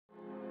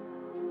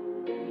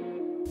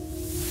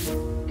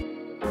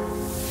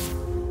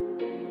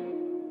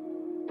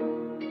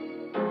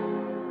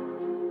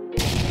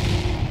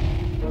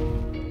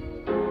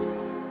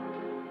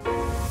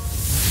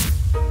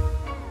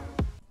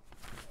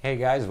Hey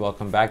guys,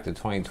 welcome back to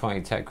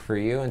 2020 Tech for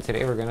You, and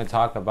today we're going to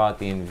talk about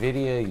the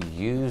Nvidia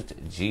used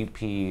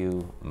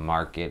GPU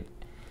market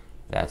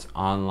that's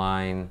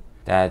online,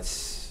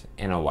 that's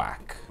in a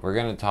whack. We're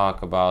going to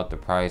talk about the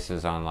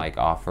prices on like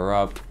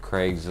OfferUp,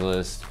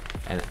 Craigslist,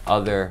 and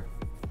other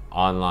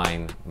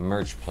online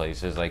merch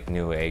places like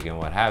Newegg and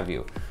what have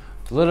you.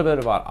 A little bit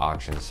about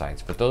auction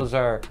sites, but those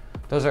are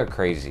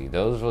crazy.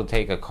 Those will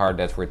take a card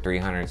that's worth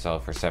 $300 and sell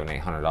it for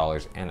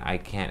 $700-800, and I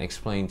can't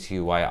explain to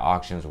you why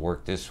auctions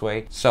work this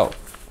way. So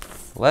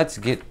let's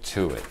get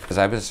to it, because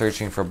I've been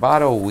searching for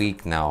about a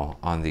week now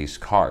on these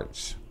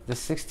cards. The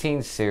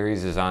 16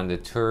 series is on the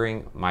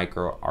Turing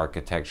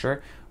microarchitecture,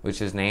 which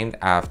is named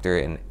after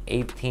an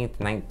 18th,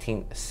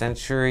 19th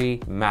century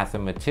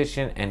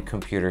mathematician and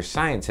computer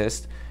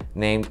scientist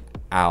named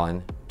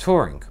Alan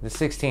Turing. The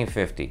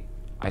 1650.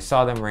 I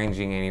saw them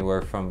ranging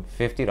anywhere from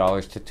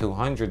 $50 to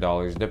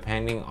 $200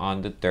 depending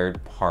on the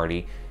third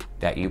party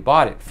that you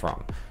bought it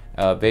from.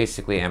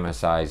 Basically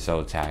MSI,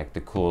 Zotac, the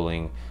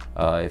cooling,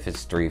 if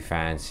it's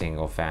 3-fan,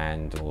 single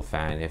fan, dual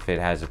fan, if it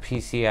has a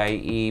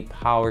PCIe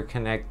power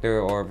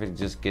connector, or if it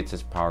just gets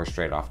its power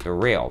straight off the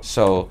rail.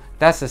 So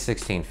that's the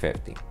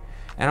 1650.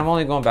 And I'm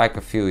only going back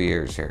a few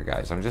years here,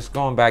 guys. I'm just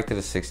going back to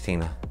the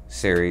 16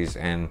 series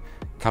and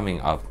coming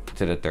up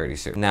to the 30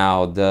 series.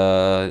 Now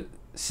the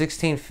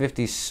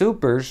 1650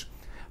 supers,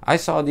 I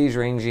saw these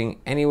ranging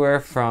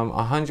anywhere from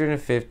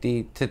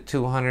 $150 to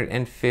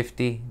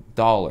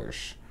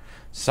 $250.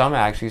 Some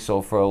actually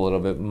sold for a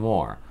little bit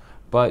more,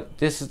 but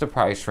this is the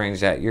price range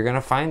that you're gonna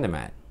find them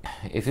at.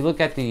 If you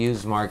look at the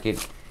used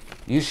market,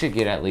 you should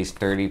get at least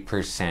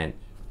 30%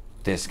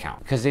 discount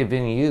because they've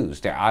been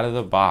used. They're out of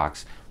the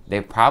box.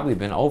 They've probably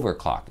been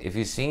overclocked. If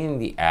you've seen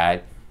the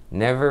ad,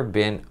 never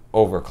been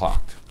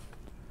overclocked.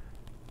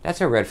 That's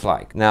a red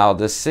flag. Now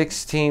the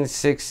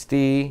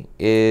 1660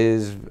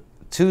 is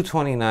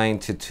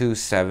 $229 to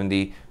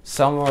 $270.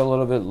 Some are a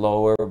little bit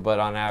lower, but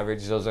on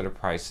average, those are the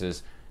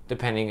prices,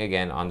 depending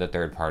again on the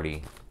third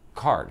party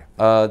card.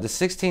 The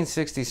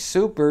 1660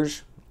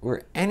 supers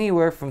were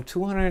anywhere from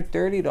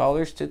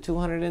 $230 to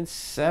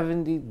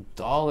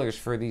 $270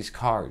 for these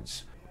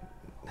cards.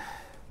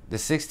 The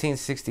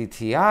 1660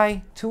 Ti,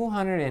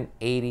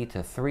 $280 to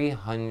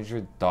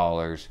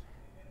 $300,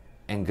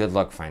 and good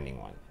luck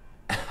finding one.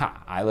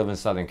 I live in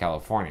Southern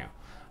California.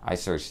 I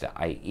searched the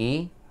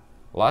IE,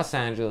 Los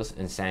Angeles,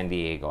 and San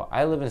Diego.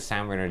 I live in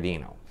San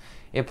Bernardino.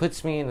 It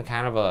puts me in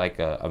kind of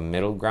a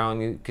middle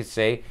ground, you could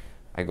say.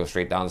 I go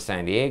straight down to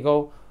San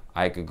Diego.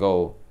 I could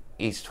go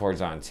east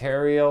towards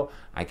Ontario.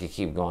 I could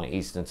keep going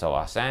east into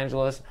Los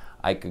Angeles.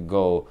 I could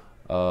go,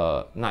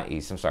 not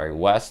east, I'm sorry,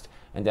 west.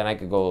 And then I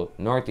could go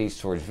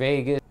northeast towards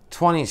Vegas.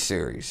 20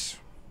 series.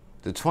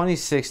 The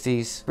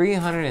 2060s,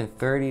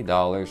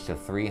 $330 to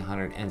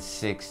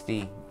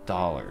 $360.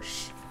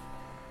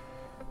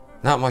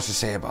 Not much to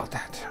say about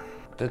that.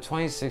 The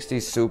 2060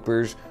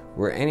 supers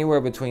were anywhere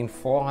between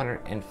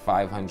 $400 and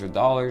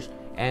 $500,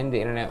 and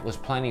the internet was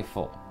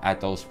plentiful at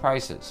those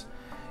prices.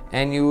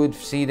 And you would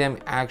see them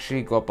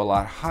actually go up a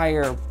lot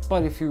higher,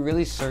 but if you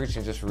really search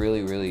and just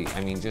really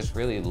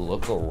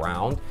look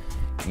around,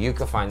 you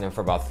could find them for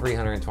about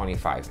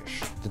 $325-ish.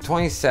 The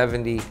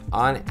 2070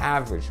 on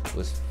average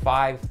was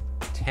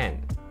 $510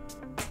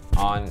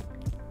 on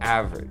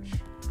average.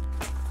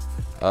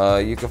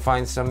 You can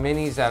find some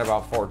minis at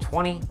about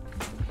 $420,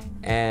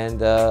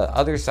 and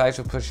other sites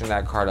were pushing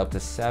that card up to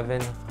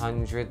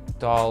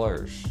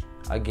 $700.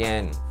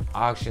 Again,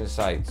 auction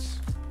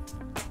sites,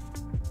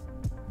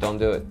 don't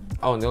do it.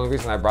 Oh, and the only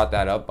reason I brought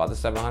that up about the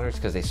 700 is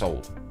because they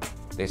sold.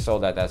 They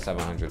sold at that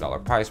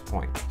 $700 price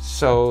point.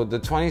 So the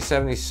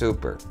 2070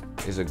 Super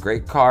is a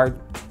great card,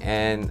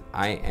 and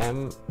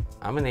I'm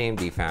an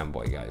AMD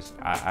fanboy, guys.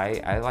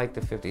 I like the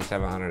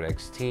 5700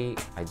 XT.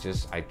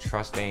 I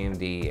trust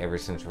AMD ever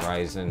since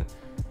Ryzen,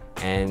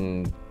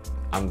 and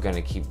I'm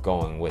gonna keep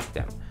going with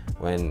them.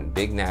 When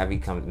big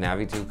Navi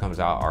 2 comes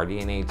out,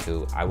 RDNA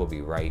 2, I will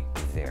be right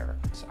there.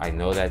 I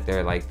know that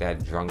they're like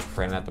that drunk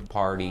friend at the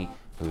party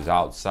who's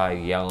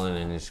outside yelling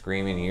and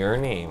screaming your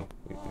name,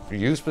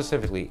 you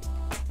specifically.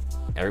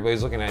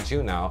 Everybody's looking at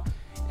you now,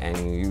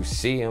 and you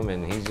see him,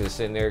 and he's just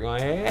sitting there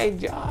going, "Hey,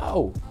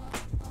 Joe,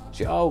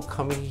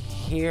 come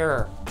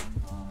here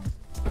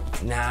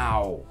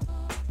now."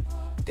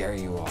 There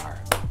you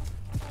are.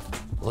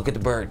 Look at the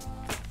bird.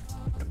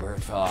 The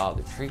bird fell out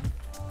of the tree,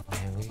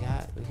 and we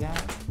gotta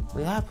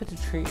put the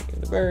tree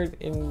and the bird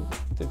in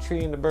the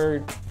tree and the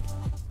bird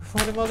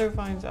before the mother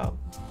finds out.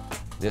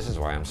 This is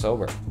why I'm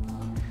sober.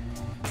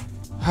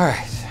 All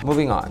right,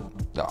 moving on.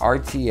 The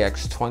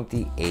RTX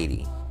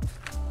 2080,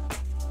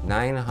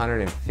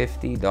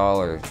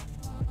 $950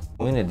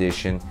 in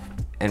addition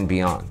and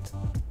beyond.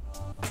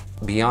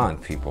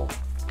 Beyond, people,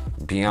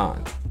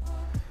 beyond,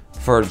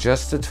 for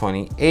just the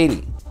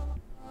 2080.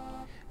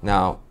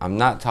 Now, I'm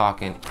not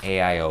talking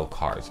AIO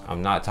cards.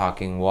 I'm not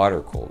talking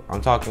water cooled.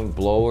 I'm talking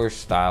blower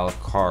style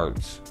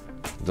cards,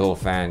 dual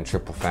fan,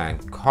 triple fan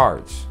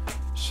cards.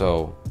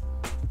 So,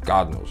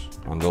 God knows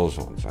on those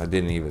ones. I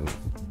didn't even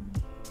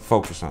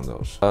focus on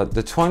those.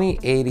 The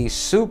 2080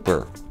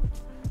 Super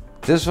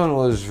This one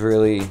was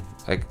really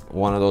like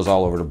one of those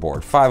all over the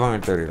board.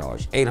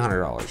 $530,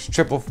 $800,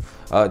 triple,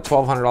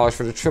 $1,200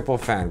 for the triple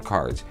fan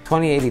cards.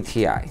 2080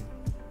 Ti,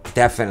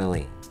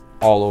 definitely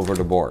all over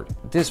the board.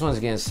 This one's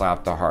getting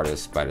slapped the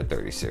hardest by the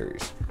 30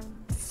 series.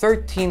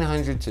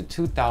 $1,300 to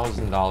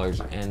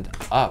 $2,000 and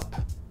up.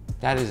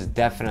 That is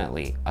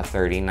definitely a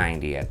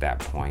 3090 at that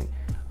point.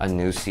 A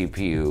new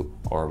CPU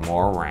or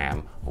more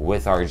RAM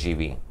with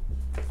RGB.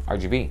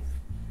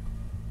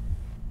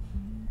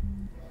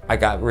 I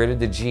got rid of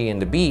the G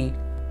and the B,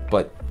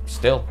 but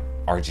still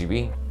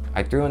RGB.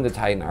 I threw in the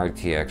Titan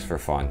RTX for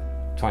fun,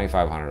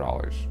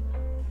 $2,500.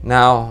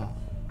 Now,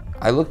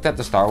 I looked at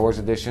the Star Wars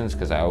editions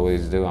because I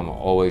always do. I'm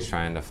always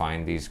trying to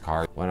find these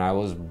cards. When I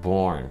was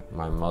born,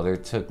 my mother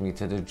took me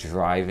to the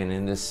drive-in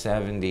in the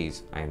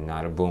 70s. I am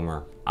not a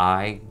boomer.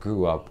 I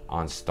grew up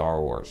on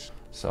Star Wars.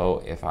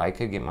 So if I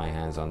could get my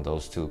hands on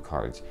those two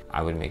cards,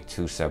 I would make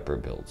two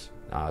separate builds.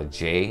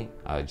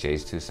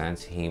 Jay's 2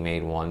 cents, he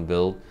made one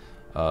build.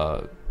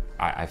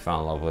 I fell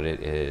in love with it.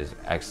 It is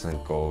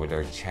excellent. Go over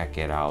there, check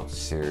it out,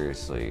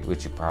 seriously,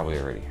 which you probably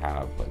already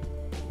have, but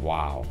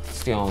wow.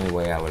 It's the only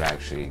way I would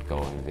actually go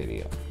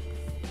Nvidia.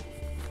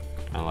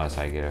 Unless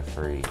I get a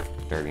free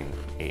 30,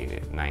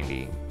 80,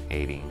 90,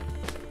 80,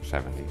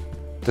 70.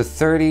 The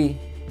 30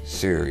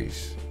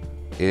 series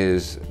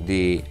is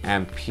the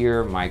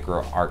Ampere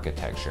micro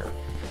architecture.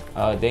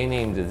 They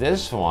named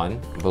this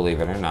one,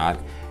 believe it or not,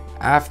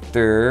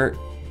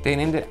 they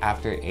named it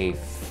after a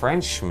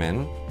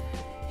Frenchman.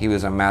 He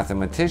was a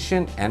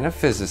mathematician and a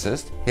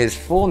physicist. His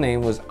full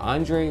name was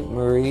Andre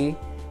Marie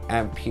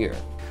Ampere.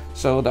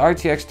 So the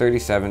RTX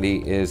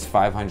 3070 is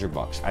 500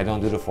 bucks. I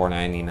don't do the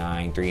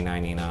 499,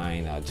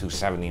 399,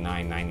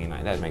 279,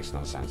 99. That makes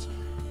no sense.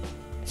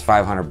 It's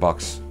 500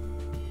 bucks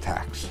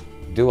tax.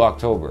 Due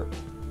October,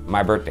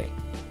 my birthday,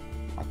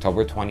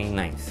 October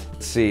 29th.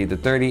 Let's see, the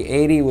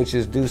 3080, which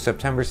is due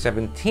September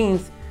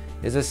 17th,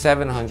 is a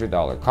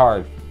 $700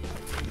 card.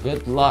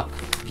 Good luck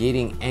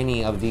getting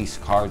any of these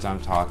cards I'm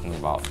talking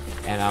about.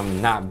 And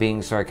I'm not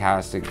being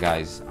sarcastic,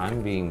 guys.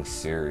 I'm being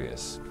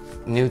serious.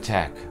 New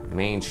tech,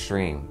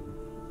 mainstream,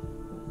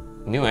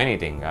 new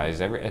anything, guys.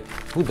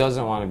 Who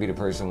doesn't want to be the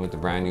person with the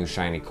brand new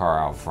shiny car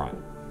out front?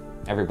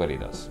 Everybody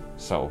does.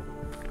 So,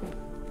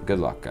 good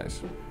luck,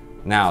 guys.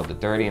 Now, the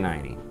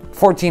 3090,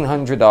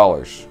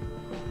 $1,400.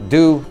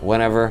 Due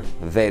whenever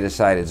they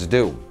decide it's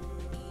due.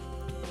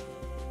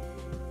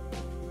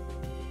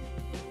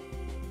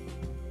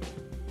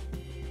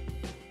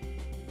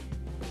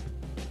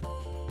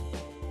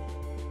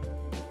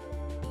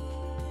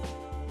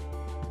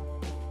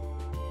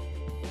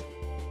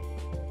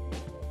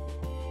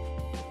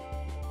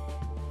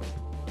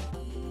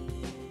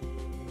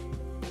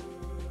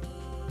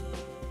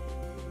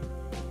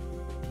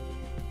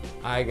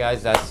 Alright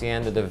guys, that's the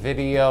end of the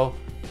video.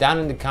 Down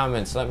in the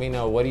comments, let me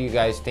know, what do you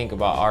guys think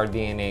about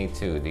RDNA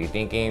 2? Do you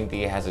think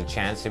AMD has a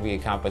chance to be a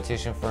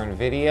competition for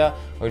Nvidia?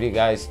 Or do you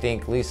guys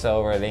think Lisa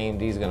over at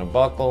AMD is gonna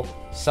buckle,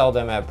 sell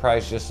them at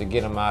price just to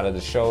get them out of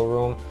the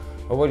showroom?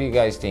 Or what do you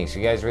guys think? So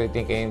you guys really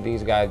think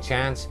AMD's got a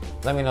chance?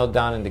 Let me know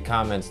down in the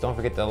comments. Don't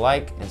forget to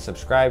like and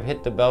subscribe,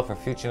 hit the bell for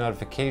future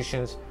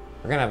notifications.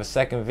 We're gonna have a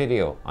second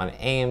video on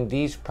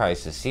AMD's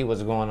prices, see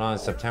what's going on in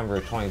September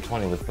of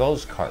 2020 with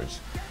those cards.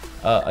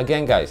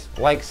 Again guys,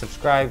 like,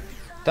 subscribe,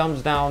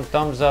 thumbs down,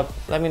 thumbs up.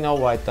 Let me know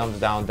why thumbs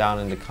down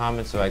in the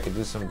comments so I could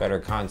do some better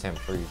content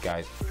for you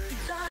guys.